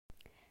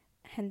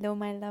Hello,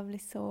 my lovely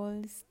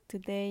souls.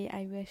 Today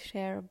I will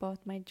share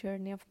about my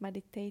journey of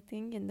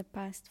meditating in the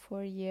past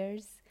 4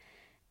 years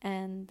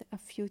and a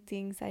few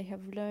things I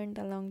have learned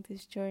along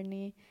this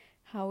journey,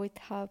 how it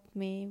helped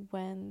me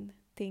when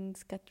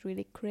things got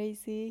really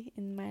crazy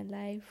in my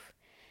life.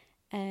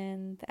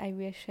 And I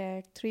will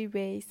share 3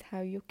 ways how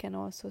you can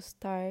also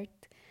start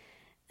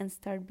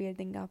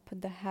building up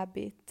the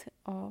habit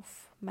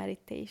of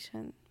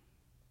meditation.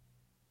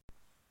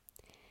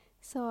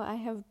 So, I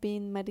have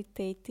been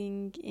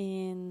meditating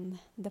in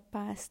the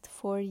past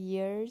 4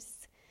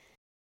 years.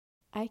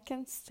 I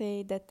can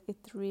say that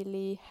it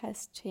really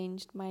has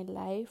changed my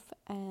life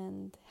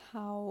and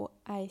how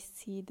I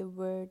see the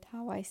world,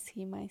 how I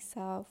see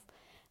myself,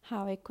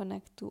 how I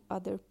connect to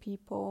other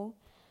people.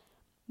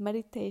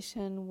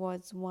 Meditation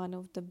was one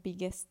of the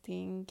biggest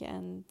thing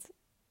and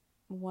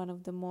one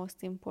of the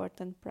most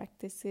important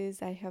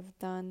practices I have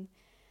done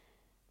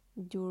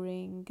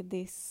during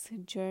this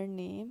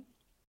journey.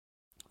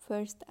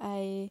 First,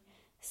 I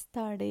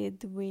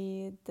started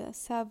with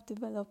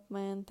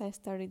self-development. I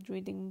started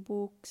reading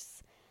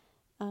books.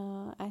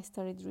 I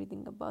started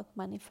reading about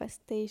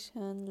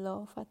manifestation,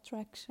 law of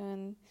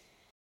attraction.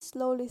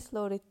 Slowly,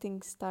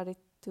 things started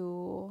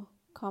to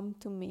come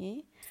to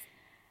me.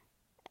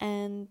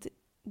 And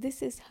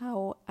this is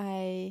how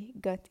I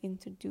got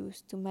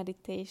introduced to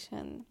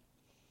meditation.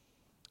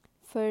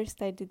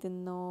 First, I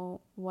didn't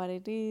know what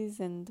it is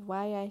and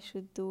why I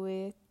should do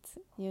it.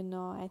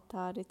 I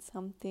thought it's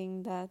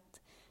something that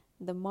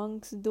the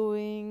monks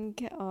doing,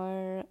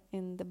 or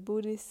in the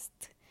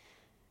Buddhist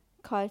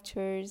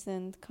cultures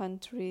and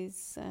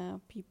countries,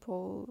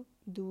 people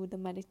do the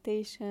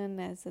meditation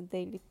as a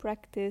daily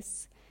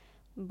practice,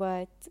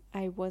 but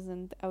I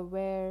wasn't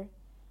aware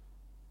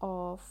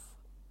of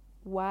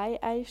why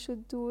I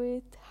should do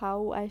it,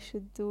 how I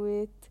should do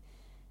it,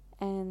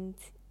 and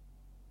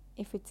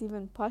if it's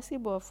even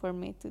possible for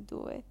me to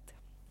do it.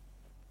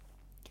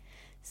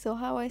 So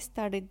how I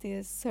started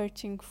is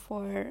searching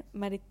for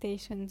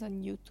meditations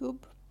on YouTube.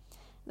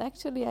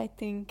 Actually, I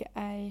think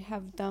I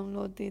have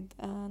downloaded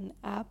an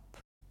app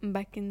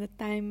back in the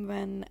time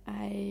when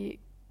I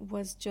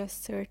was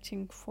just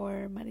searching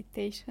for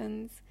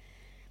meditations.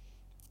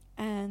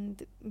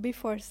 And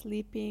before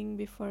sleeping,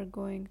 before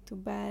going to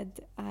bed,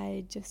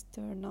 I just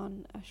turn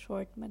on a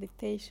short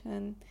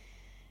meditation.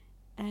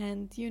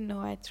 And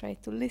I try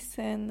to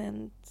listen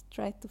and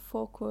try to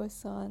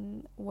focus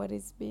on what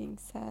is being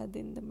said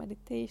in the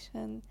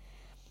meditation.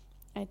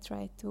 I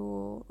try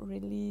to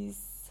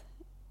release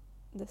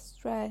the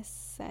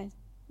stress. I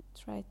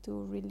try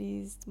to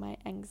release my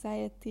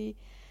anxiety.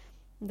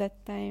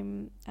 That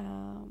time,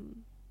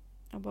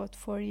 about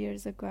 4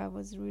 years ago, I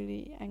was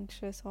really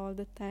anxious all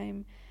the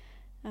time,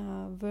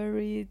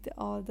 worried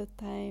all the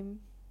time,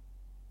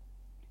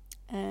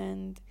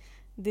 and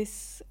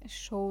this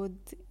showed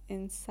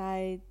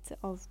inside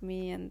of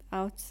me and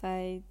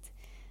outside.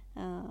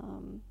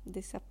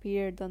 This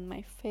appeared on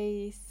my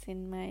face,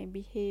 in my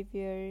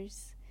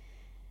behaviors,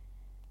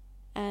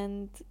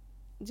 and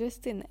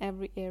just in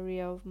every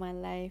area of my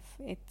life.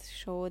 It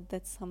showed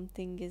that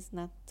something is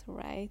not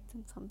right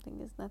and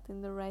something is not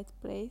in the right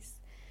place.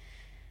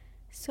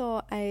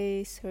 So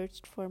I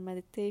searched for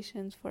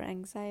meditations for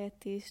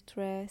anxiety,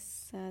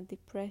 stress,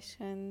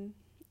 depression,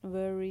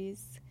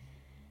 worries,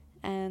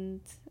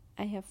 and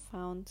I have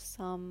found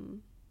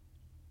some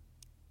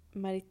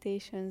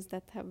meditations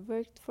that have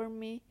worked for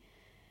me.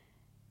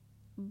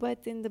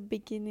 But in the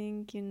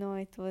beginning,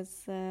 it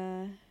was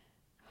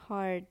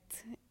hard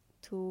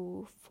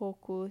to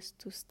focus,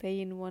 to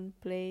stay in one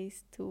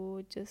place,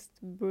 to just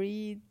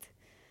breathe,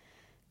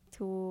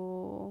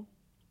 to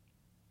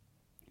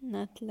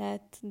not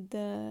let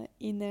the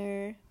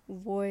inner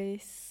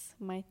voice,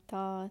 my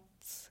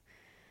thoughts,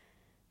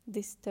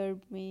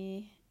 disturb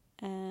me,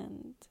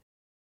 and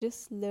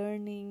just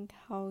learning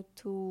how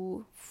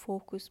to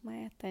focus my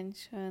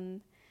attention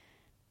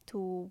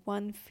to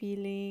one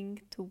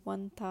feeling, to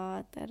one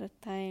thought at a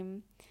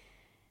time,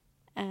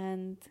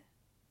 and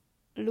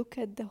look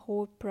at the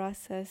whole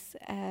process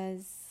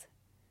as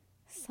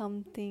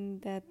something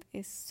that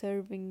is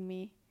serving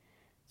me,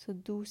 to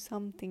do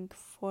something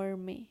for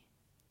me.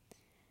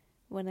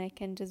 When I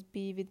can just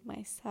be with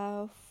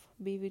myself,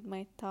 be with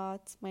my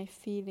thoughts, my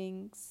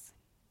feelings,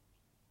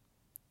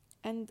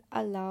 and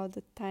allow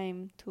the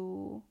time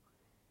to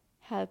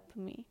help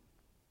me.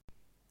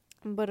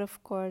 But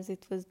of course,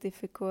 it was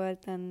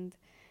difficult, and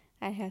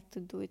I had to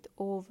do it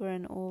over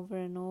and over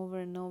and over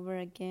and over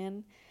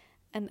again.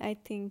 And I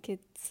think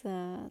it's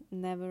a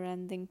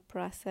never-ending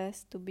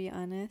process, to be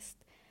honest,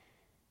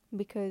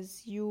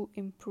 because you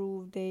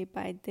improve day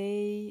by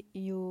day,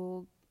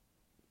 you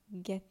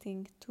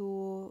getting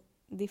to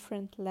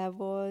different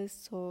levels,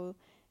 so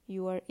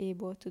you are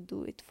able to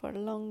do it for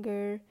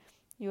longer.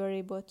 You are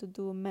able to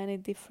do many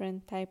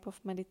different type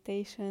of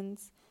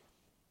meditations.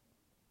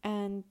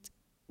 And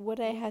what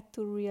I had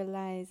to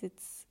realize,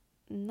 it's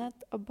not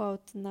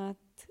about not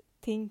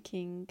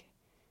thinking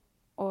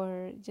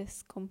or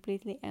just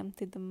completely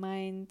empty the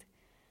mind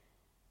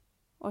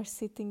or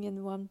sitting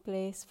in one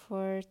place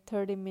for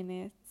 30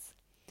 minutes.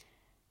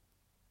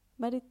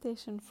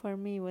 meditation for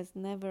me was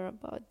never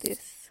about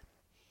this.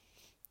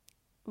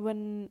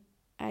 When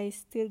I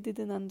still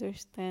didn't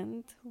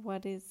understand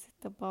what is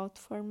it about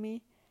for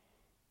me,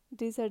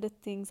 these are the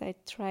things I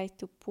try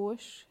to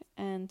push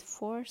and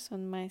force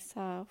on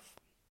myself,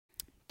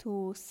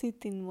 to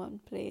sit in one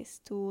place,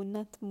 to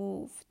not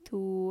move,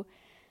 to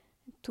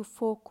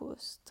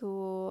focus,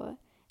 to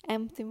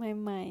empty my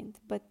mind.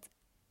 But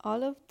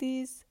all of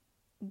these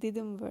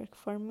didn't work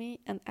for me,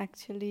 and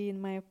actually,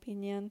 in my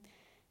opinion,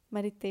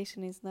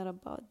 meditation is not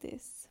about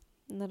this,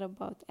 not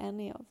about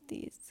any of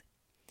these.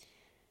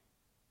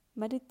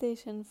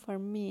 Meditation for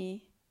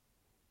me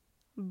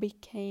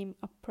became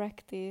a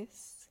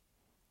practice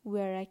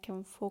where I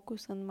can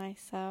focus on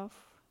myself,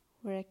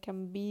 where I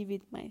can be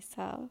with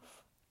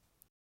myself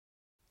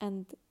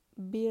and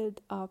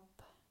build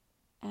up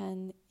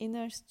an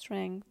inner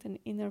strength, an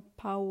inner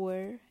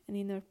power, an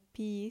inner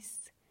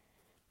peace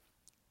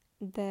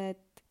that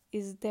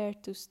is there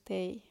to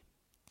stay,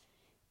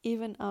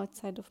 even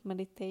outside of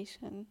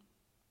meditation.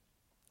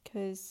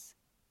 Because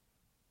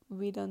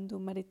we don't do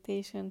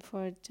meditation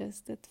for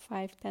just that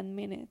 5-10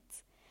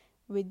 minutes.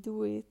 We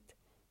do it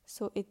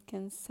so it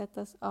can set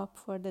us up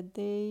for the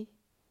day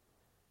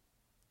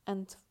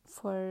and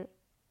for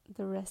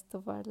the rest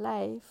of our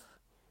life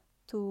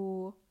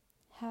to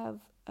have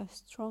a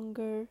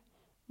stronger,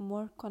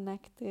 more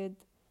connected,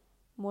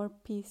 more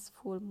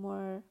peaceful,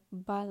 more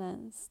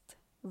balanced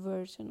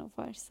version of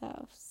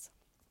ourselves.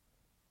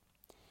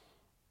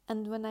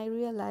 And when I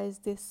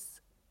realized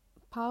this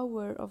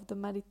power of the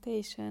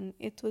meditation,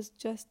 it was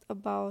just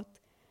about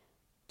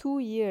 2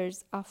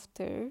 years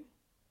after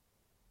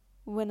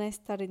when I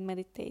started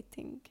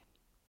meditating.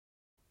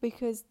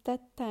 Because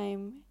that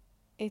time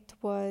it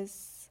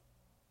was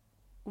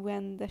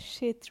when the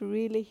shit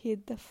really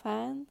hit the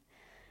fan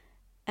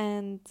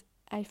and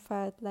I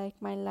felt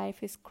like my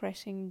life is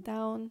crashing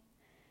down.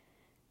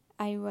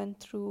 I went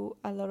through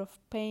a lot of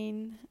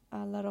pain,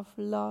 a lot of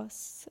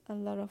loss, a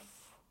lot of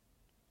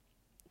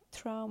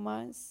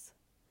traumas,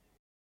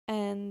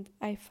 and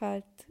I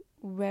felt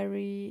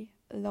very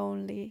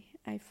lonely.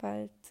 I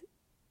felt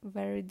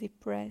very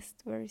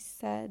depressed, very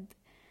sad.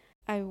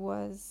 I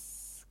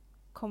was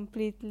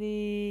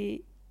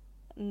completely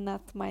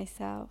not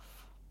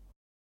myself.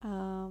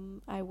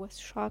 I was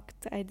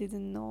shocked. I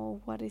didn't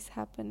know what is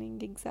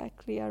happening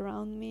exactly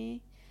around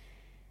me.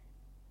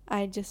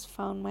 I just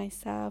found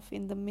myself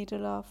in the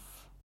middle of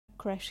a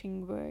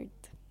crashing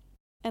world.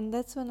 And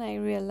that's when I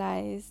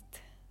realized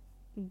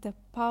the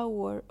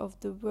power of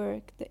the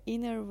work, the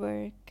inner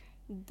work,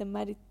 the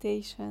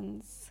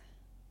meditations,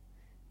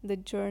 the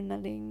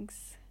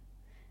journalings,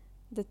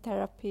 the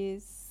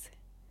therapies,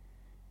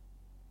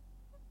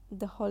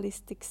 the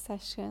holistic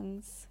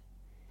sessions,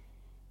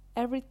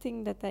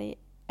 everything that I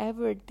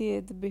ever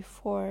did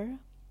before.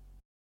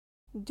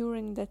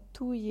 During the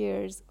 2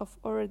 years of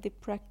already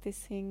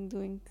practicing,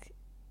 doing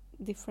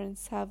different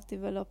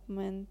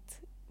self-development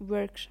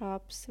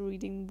workshops,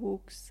 reading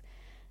books,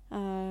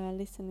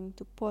 listening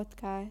to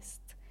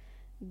podcasts,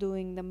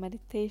 doing the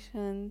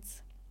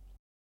meditations,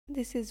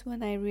 this is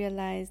when I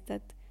realized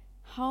that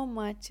how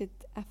much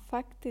it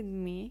affected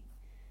me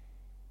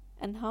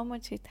and how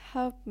much it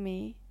helped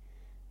me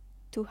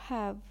to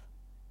have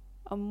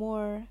a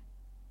more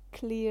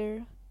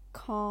clear,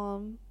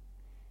 calm,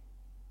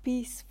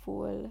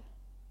 peaceful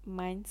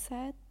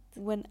mindset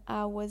when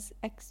I was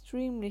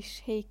extremely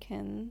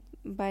shaken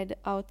by the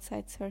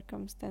outside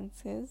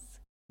circumstances.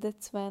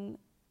 That's when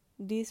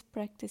these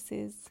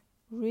practices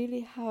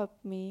really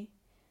helped me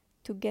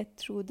to get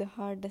through the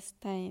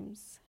hardest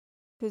times.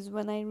 Because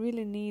when I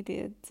really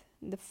needed,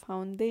 the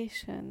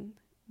foundation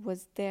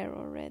was there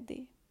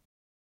already.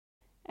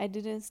 I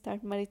didn't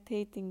start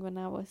meditating when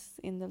I was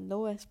in the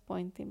lowest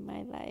point in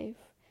my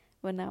life,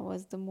 when I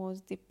was the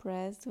most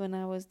depressed, when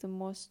I was the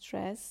most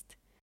stressed.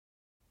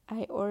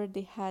 I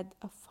already had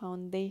a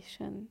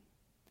foundation,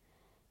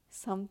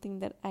 something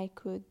that I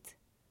could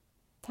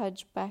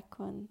touch back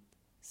on,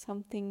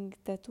 something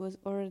that was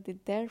already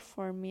there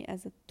for me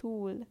as a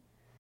tool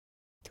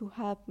to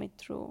help me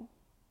through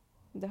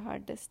the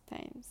hardest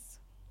times.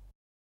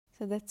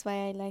 So that's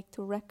why I like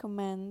to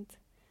recommend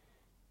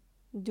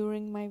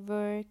during my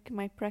work,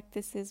 my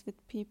practices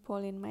with people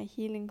in my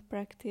healing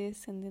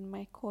practice and in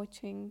my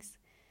coachings,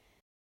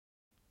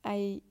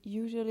 I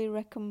usually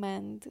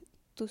recommend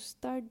to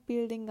start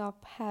building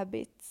up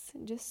habits,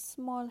 just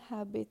small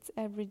habits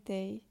every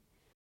day.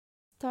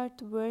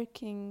 Start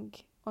working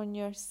on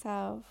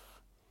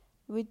yourself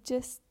with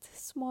just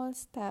small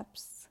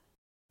steps.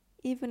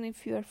 Even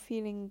if you are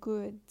feeling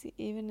good,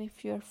 even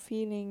if you are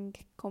feeling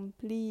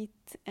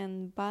complete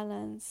and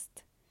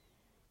balanced,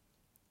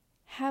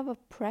 have a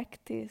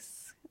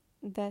practice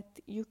that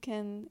you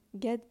can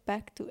get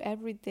back to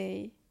every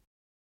day.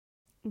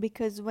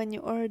 Because when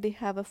you already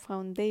have a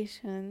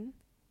foundation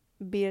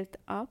built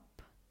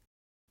up,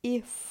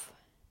 if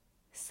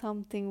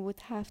something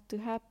would have to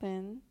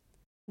happen,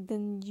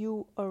 then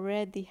you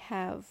already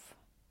have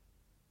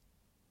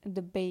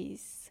the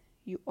base,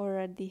 you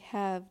already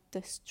have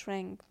the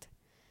strength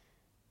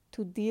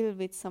to deal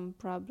with some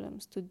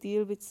problems, to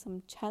deal with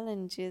some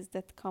challenges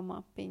that come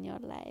up in your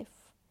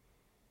life.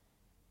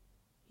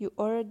 You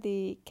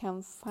already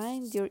can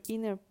find your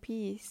inner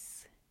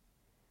peace.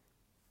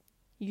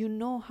 You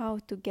know how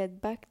to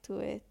get back to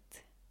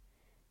it.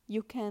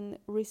 You can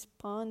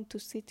respond to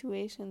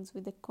situations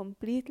with a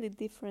completely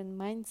different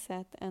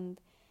mindset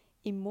and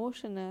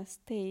emotional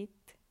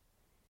state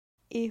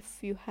if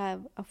you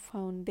have a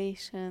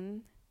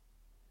foundation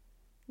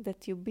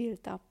that you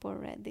built up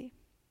already.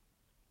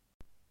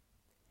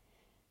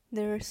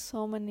 There are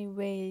so many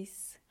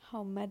ways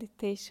how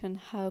meditation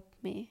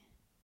helped me.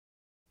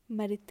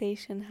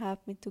 Meditation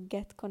helped me to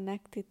get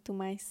connected to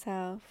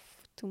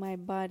myself, to my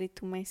body,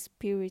 to my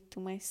spirit, to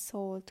my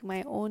soul, to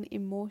my own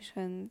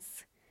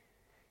emotions,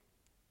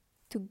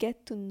 to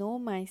get to know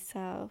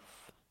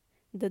myself,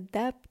 the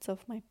depths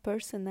of my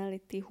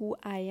personality, who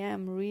I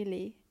am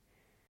really.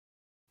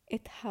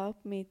 It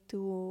helped me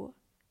to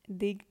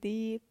dig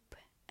deep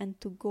and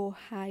to go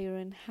higher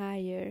and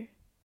higher,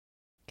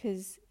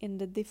 because in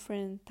the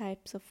different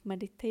types of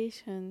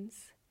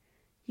meditations,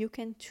 you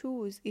can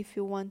choose if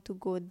you want to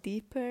go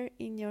deeper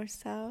in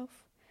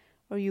yourself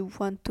or you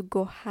want to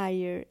go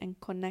higher and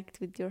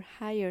connect with your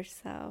higher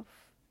self.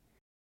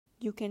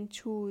 You can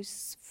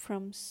choose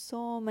from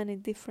so many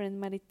different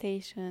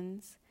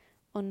meditations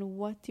on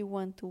what you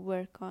want to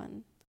work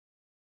on,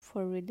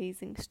 for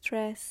releasing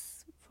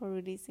stress, for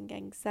releasing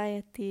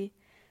anxiety,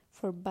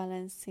 for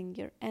balancing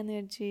your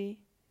energy,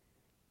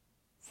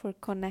 for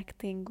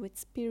connecting with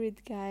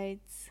spirit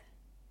guides,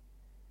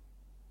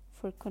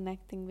 for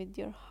connecting with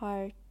your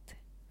heart,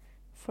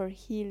 for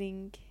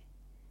healing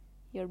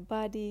your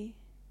body,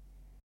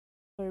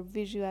 for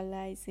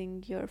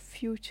visualizing your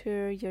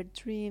future, your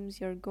dreams,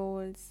 your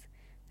goals.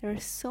 There are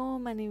so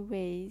many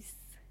ways,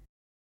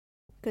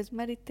 because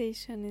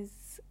meditation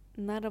is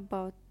not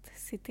about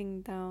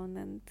sitting down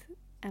and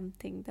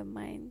emptying the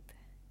mind.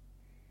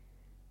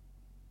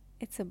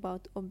 It's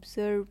about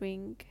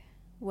observing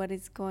what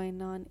is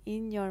going on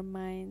in your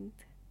mind,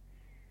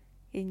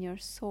 in your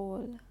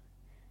soul,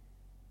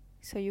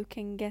 so you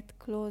can get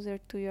closer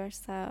to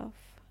yourself.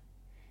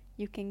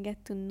 You can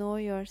get to know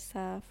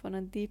yourself on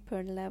a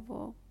deeper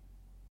level.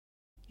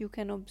 You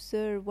can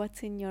observe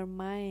what's in your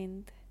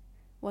mind,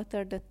 what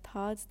are the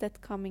thoughts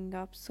that coming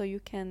up, so you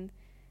can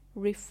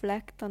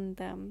reflect on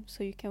them,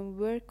 so you can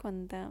work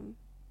on them.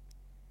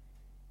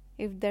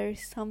 If there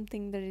is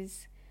something that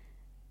is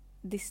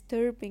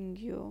disturbing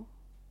you,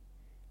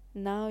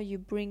 now you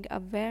bring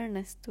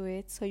awareness to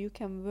it so you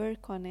can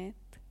work on it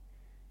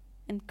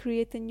and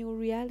create a new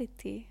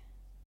reality.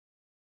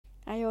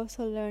 I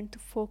also learned to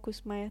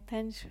focus my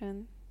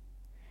attention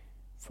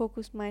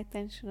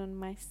on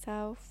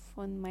myself,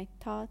 on my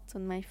thoughts,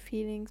 on my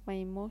feelings, my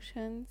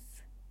emotions,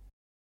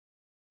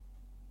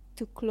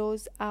 to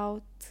close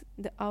out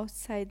the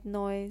outside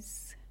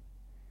noise,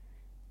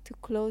 to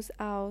close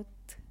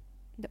out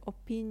the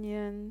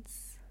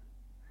opinions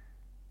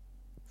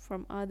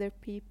from other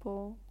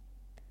people,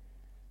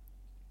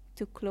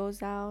 to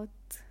close out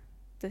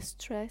the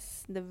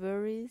stress, the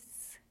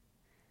worries,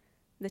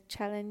 the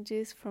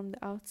challenges from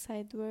the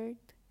outside world,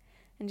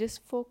 and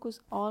just focus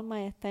all my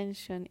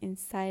attention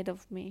inside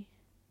of me.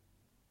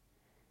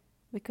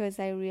 Because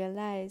I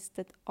realized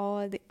that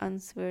all the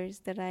answers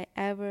that I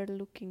ever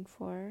looking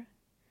for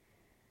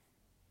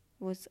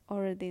was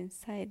already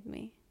inside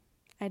me.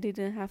 I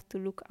didn't have to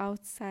look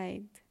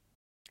outside.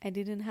 I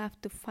didn't have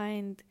to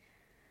find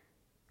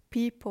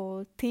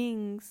people,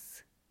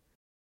 things,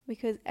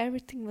 because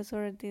everything was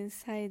already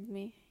inside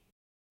me.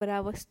 But I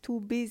was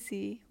too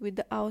busy with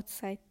the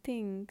outside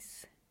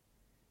things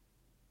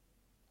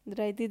that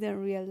I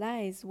didn't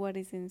realize what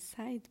is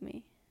inside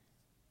me.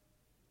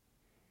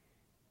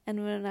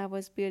 And when I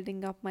was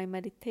building up my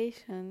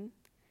meditation,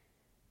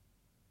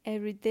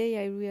 every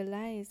day I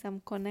realized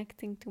I'm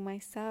connecting to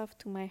myself,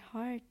 to my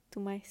heart, to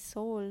my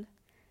soul.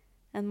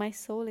 And my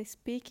soul is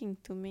speaking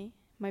to me.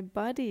 My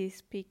body is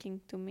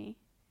speaking to me.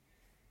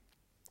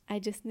 I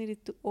just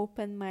needed to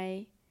open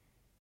my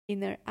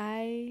inner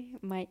eye,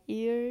 my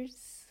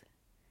ears,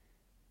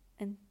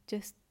 and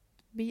just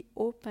be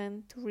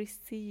open to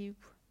receive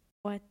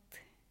what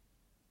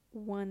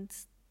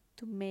wants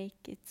to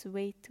make its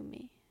way to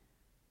me.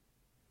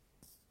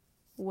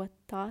 What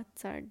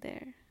thoughts are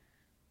there?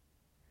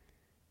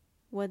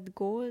 What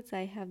goals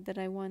I have that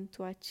I want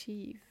to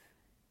achieve?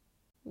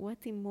 What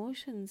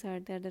emotions are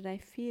there that I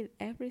feel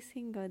every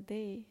single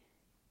day?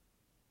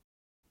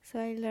 So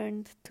I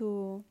learned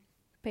to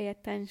pay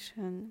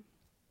attention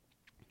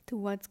to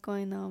what's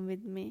going on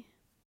with me.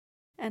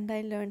 And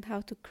I learned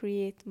how to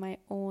create my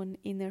own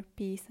inner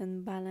peace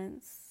and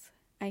balance.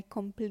 I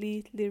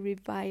completely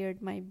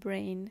rewired my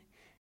brain,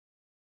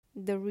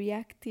 the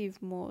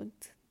reactive mode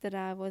that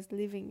I was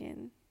living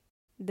in,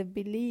 the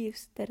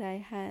beliefs that I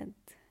had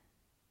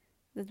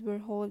that were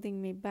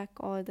holding me back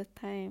all the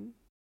time,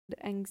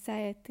 the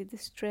anxiety, the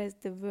stress,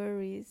 the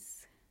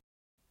worries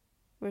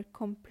were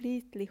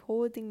completely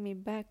holding me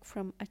back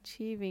from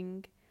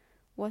achieving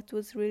what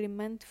was really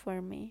meant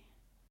for me.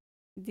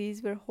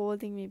 These were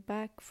holding me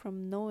back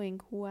from knowing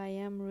who I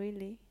am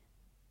really.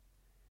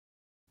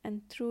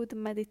 And through the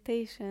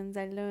meditations,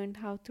 I learned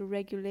how to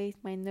regulate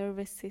my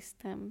nervous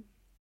system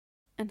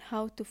and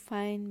how to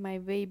find my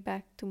way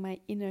back to my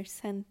inner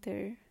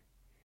center.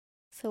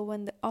 So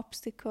when the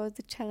obstacles,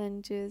 the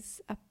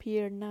challenges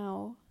appear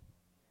now,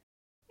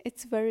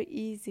 it's very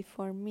easy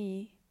for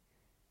me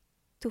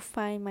to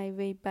find my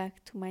way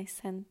back to my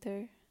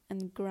center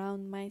and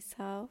ground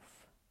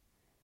myself,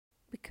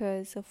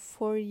 because of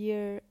 4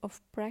 years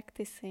of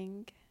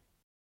practicing,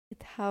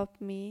 it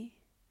helped me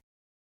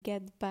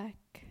get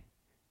back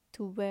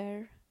to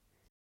where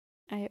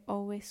I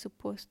always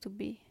supposed to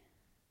be.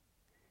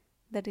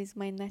 That is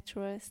my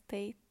natural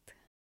state,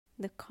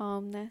 the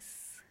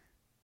calmness,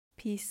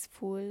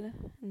 peaceful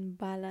and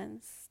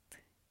balanced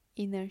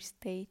inner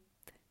state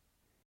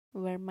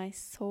where my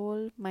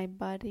soul, my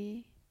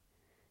body,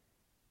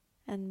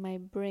 and my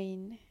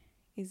brain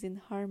is in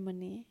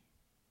harmony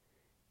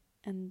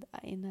and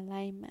in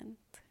alignment.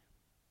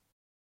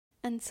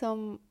 And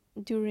so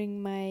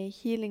during my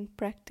healing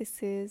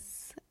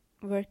practices,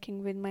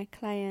 working with my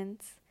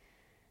clients,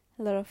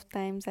 a lot of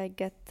times I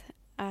get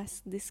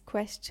asked this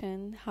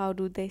question: how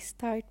do they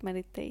start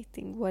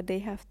meditating? What they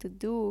have to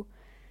do?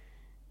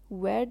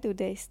 Where do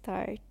they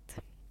start?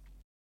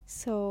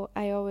 So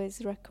I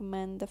always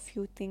recommend a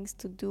few things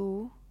to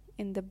do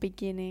in the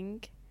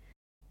beginning,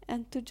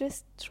 and to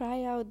just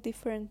try out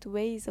different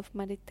ways of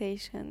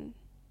meditation.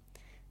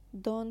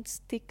 Don't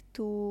stick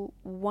to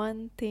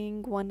one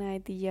thing, one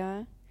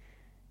idea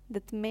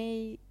that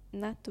may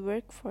not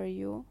work for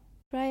you.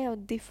 Try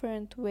out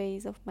different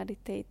ways of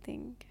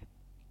meditating,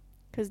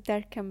 because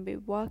there can be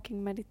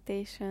walking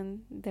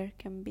meditation, there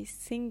can be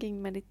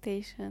singing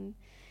meditation,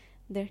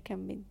 there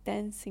can be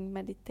dancing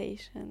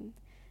meditation,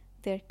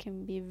 there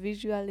can be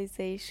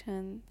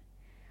visualization,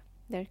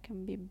 there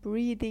can be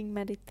breathing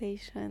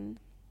meditation,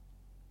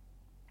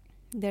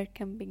 there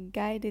can be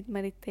guided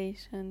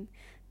meditation,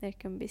 there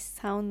can be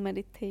sound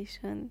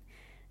meditation.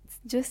 It's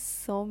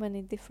just so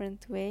many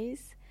different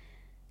ways,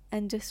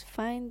 and just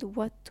find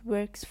what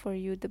works for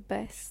you the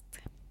best.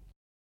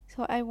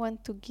 So I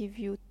want to give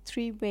you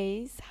 3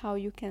 ways how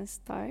you can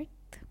start,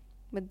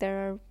 but there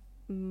are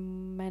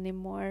many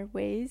more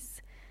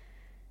ways.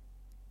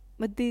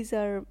 But these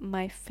are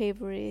my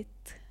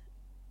favorite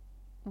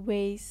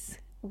ways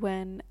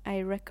when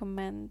I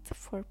recommend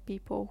for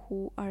people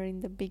who are in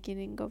the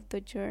beginning of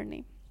the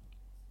journey.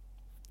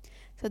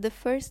 So the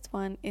first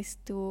one is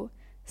to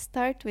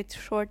start with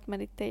short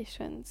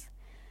meditations.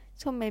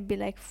 So maybe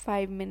like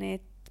 5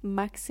 minutes,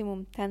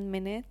 maximum 10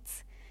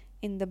 minutes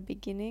in the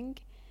beginning.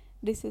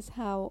 This is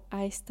how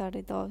I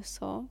started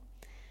also.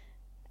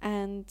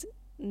 And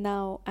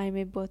now I'm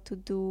able to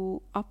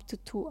do up to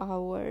 2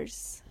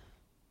 hours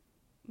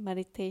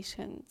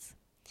meditations.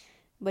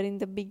 But in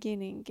the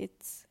beginning,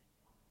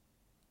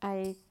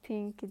 I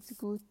think it's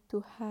good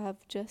to have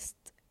just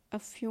a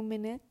few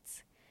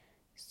minutes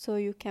so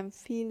you can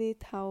feel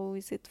it. How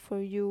is it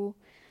for you?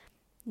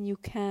 You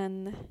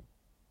can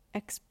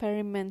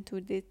experiment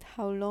with it,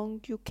 how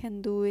long you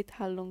can do it,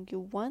 how long you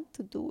want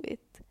to do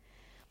it.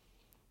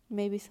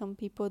 Maybe some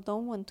people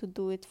don't want to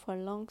do it for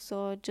long,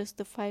 so just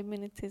the 5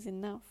 minutes is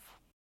enough.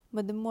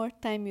 But the more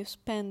time you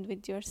spend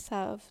with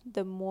yourself,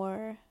 the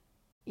more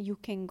you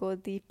can go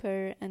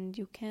deeper and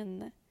you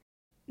can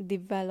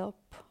develop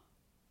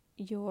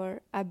your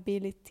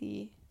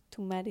ability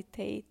to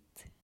meditate.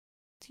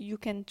 You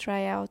can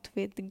try out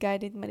with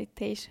guided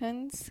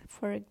meditations,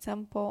 for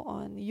example,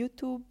 on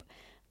YouTube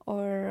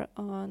or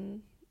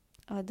on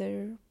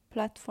other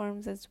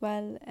platforms as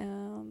well,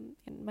 in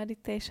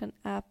meditation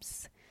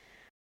apps.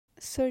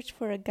 Search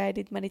for a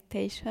guided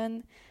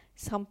meditation.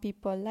 Some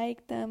people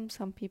like them,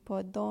 some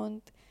people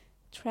don't.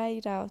 Try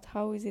it out.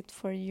 How is it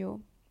for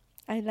you?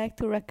 I like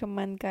to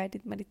recommend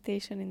guided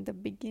meditation in the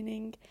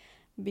beginning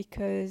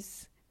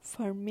because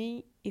for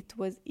me it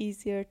was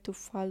easier to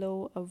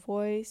follow a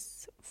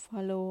voice,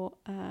 follow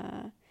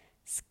a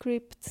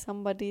script.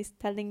 Somebody is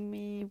telling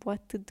me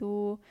what to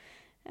do,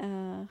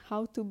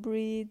 how to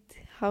breathe,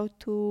 how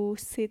to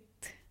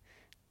sit,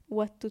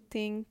 what to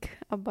think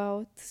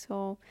about.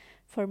 So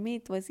for me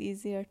it was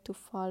easier to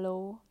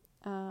follow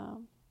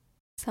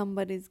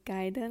somebody's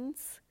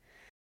guidance.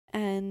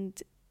 And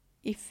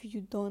if you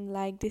don't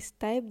like this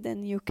type,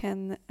 then you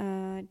can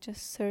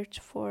just search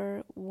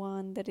for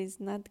one that is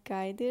not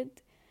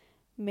guided,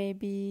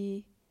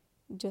 maybe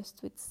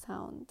just with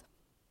sound.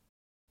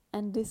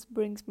 And this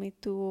brings me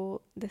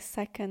to the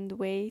second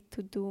way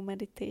to do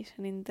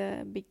meditation in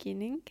the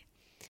beginning.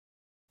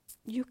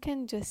 You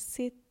can just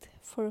sit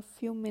for a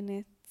few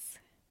minutes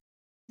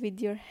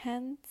with your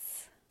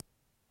hands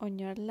on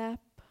your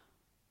lap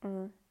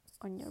or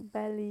on your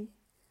belly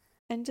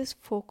and just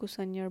focus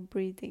on your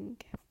breathing.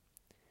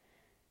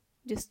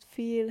 Just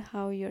feel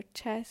how your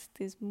chest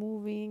is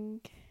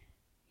moving,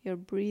 your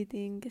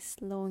breathing is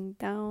slowing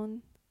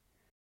down,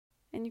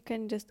 and you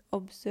can just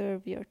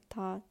observe your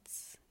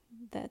thoughts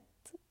that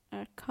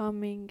are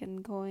coming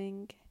and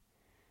going,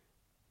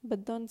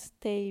 but don't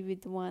stay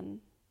with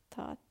one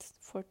thought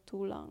for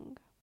too long.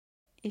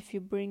 If you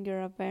bring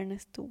your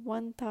awareness to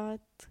one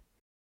thought,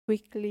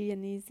 quickly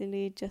and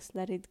easily just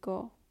let it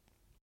go.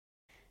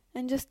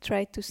 and just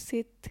try to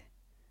sit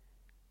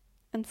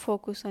and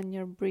focus on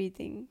your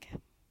breathing.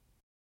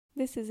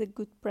 This is a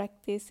good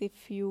practice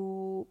if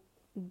you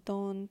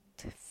don't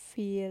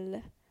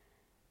feel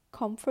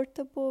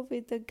comfortable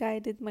with the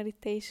guided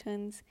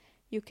meditations.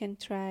 You can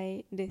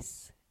try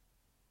this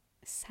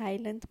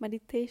silent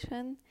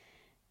meditation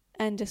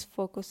and just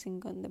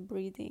focusing on the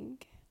breathing.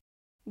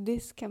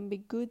 This can be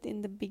good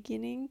in the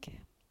beginning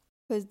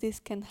because this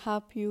can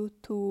help you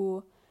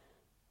to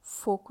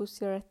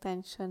focus your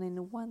attention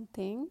in one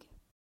thing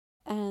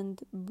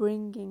and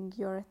bringing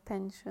your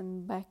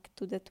attention back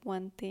to that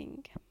one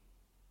thing.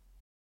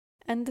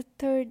 And the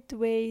third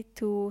way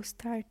to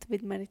start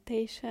with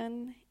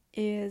meditation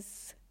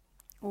is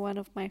one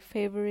of my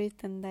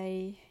favorite, and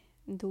I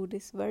do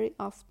this very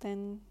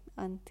often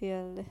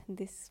until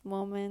this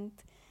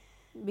moment,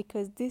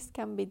 because this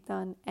can be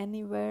done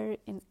anywhere,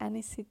 in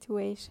any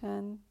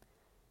situation,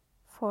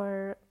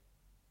 for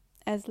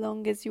as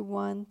long as you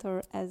want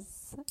or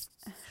as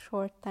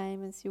short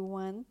time as you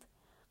want,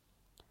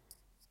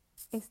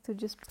 is to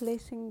just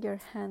placing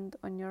your hand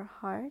on your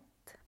heart.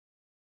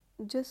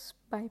 Just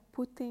by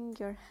putting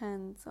your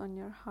hands on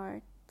your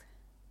heart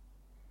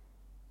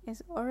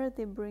is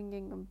already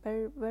bringing a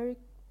very, very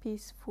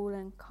peaceful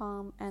and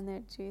calm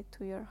energy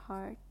to your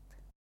heart.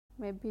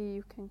 Maybe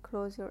you can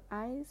close your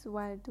eyes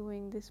while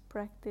doing this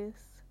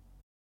practice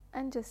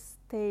and just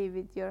stay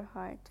with your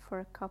heart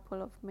for a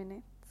couple of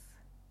minutes,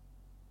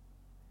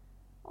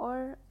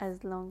 or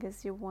as long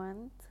as you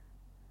want.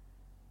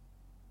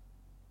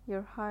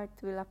 Your heart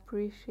will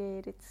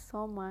appreciate it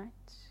so much.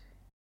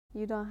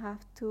 You don't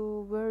have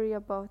to worry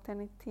about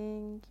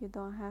anything. You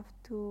don't have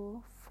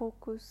to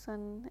focus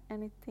on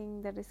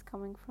anything that is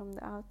coming from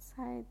the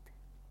outside.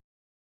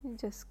 You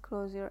just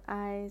close your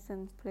eyes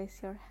and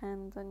place your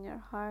hand on your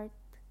heart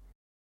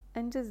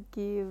and just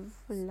give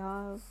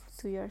love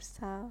to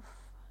yourself.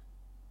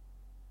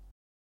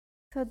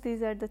 So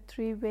these are the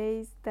 3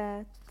 ways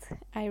that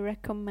I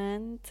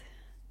recommend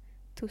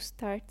to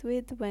start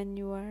with when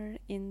you are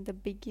in the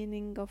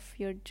beginning of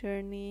your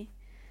journey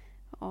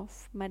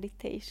of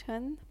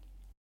meditation.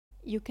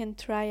 You can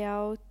try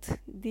out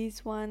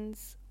these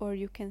ones, or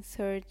you can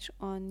search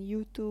on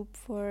YouTube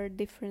for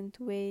different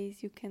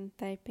ways. You can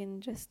type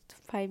in just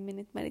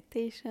 5-minute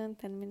meditation,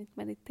 10-minute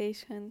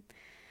meditation,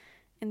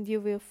 and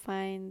you will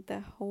find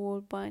a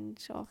whole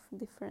bunch of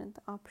different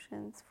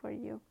options for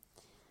you.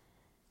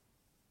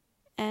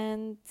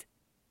 And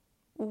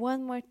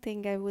one more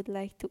thing I would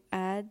like to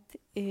add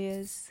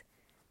is,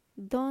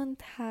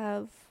 don't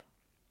have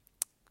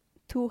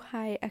too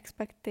high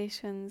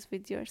expectations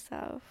with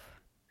yourself.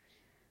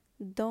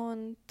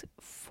 Don't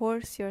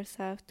force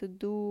yourself to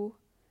do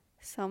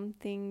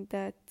something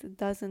that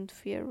doesn't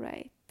feel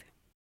right.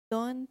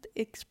 Don't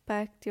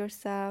expect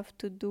yourself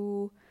to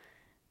do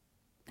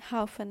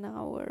half an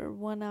hour,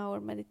 1 hour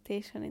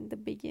meditation in the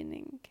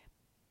beginning.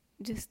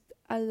 Just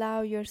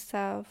allow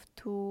yourself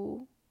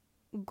to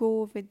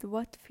go with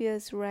what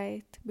feels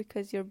right,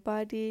 because your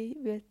body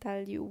will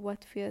tell you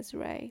what feels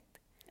right.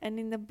 And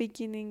in the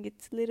beginning,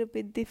 it's a little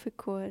bit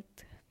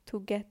difficult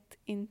to get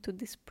into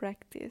this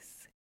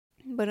practice.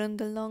 But on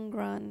the long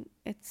run,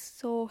 it's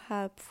so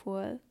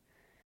helpful,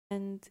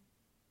 and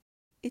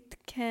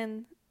it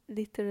can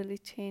literally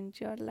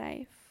change your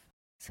life.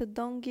 So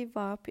don't give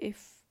up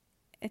if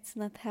it's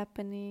not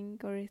happening,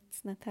 or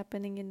it's not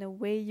happening in the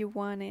way you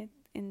want it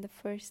in the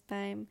first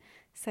time,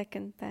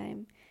 second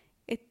time.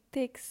 It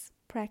takes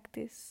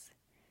practice.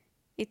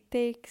 It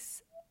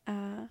takes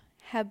a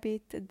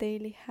habit, a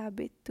daily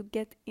habit to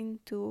get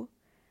into,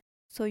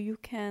 so you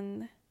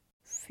can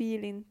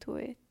feel into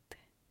it.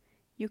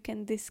 You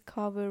can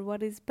discover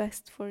what is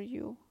best for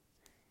you.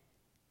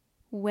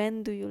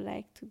 When do you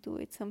like to do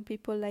it? Some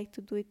people like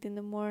to do it in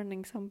the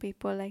morning. Some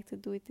people like to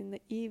do it in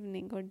the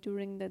evening or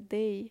during the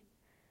day.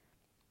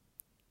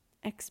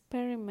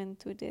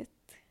 Experiment with it.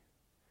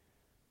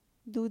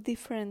 Do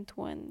different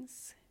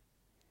ones.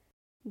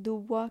 Do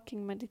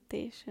walking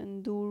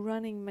meditation. Do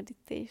running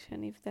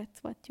meditation if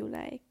that's what you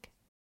like.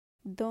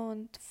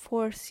 Don't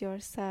force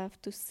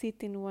yourself to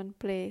sit in one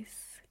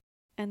place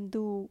and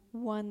do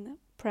one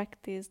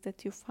practice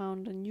that you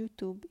found on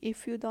YouTube.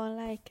 If you don't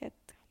like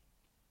it,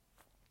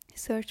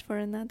 search for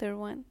another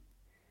one.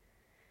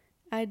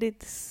 I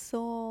did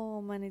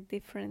so many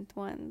different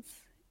ones,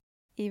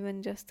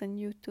 even just on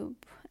YouTube.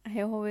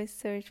 I always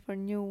search for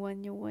new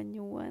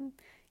one,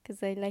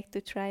 because I like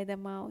to try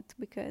them out,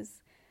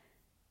 because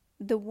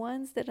the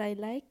ones that I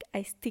like,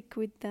 I stick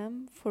with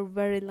them for a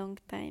very long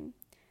time.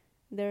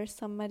 There are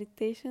some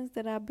meditations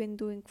that I've been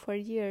doing for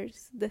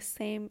years, the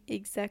same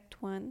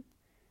exact one.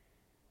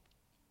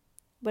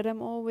 But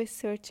I'm always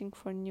searching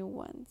for new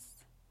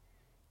ones,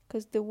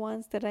 because the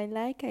ones that I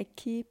like, I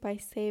keep, I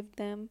save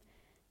them,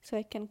 so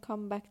I can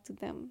come back to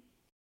them.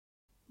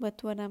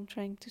 But what I'm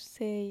trying to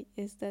say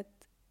is that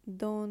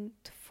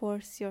don't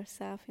force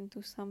yourself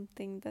into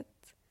something that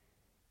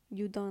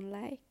you don't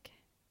like.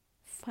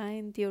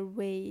 Find your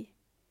way.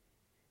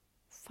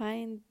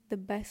 Find the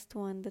best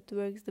one that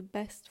works the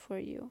best for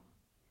you.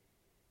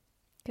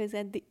 Because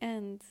at the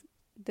end,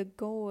 the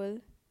goal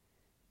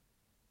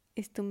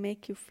is to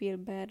make you feel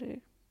better,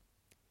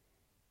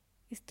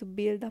 is to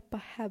build up a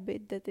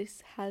habit that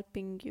is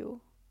helping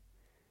you,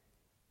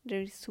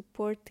 that is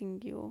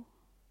supporting you.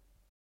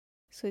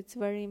 So it's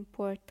very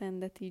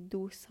important that you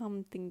do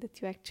something that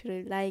you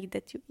actually like,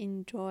 that you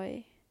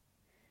enjoy.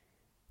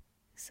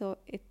 So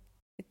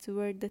it's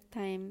worth the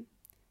time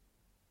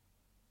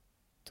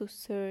to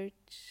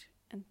search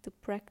and to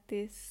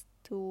practice,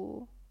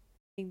 to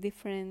make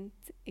different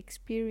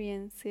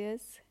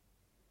experiences,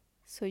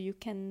 so you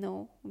can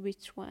know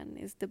which one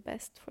is the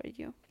best for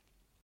you.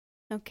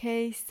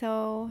 Okay,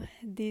 so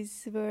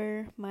these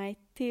were my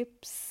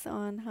tips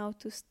on how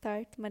to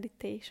start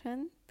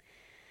meditation.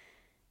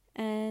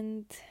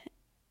 And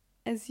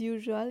as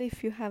usual,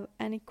 if you have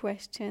any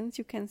questions,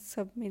 you can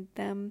submit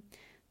them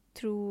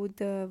through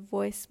the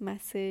voice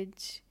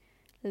message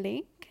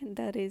link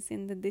that is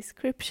in the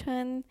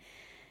description.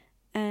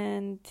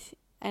 And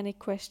any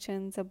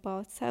questions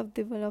about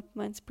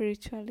self-development,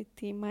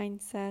 spirituality,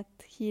 mindset,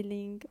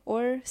 healing,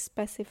 or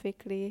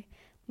specifically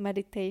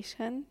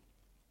meditation,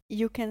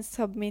 you can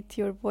submit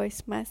your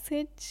voice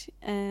message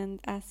and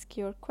ask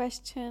your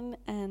question,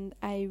 and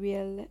I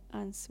will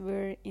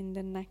answer in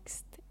the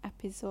next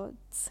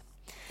episodes.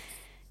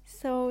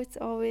 So it's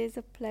always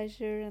a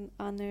pleasure and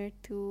honor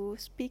to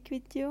speak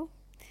with you,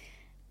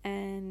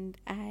 and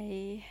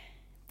I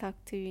talk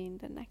to you in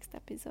the next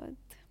episode.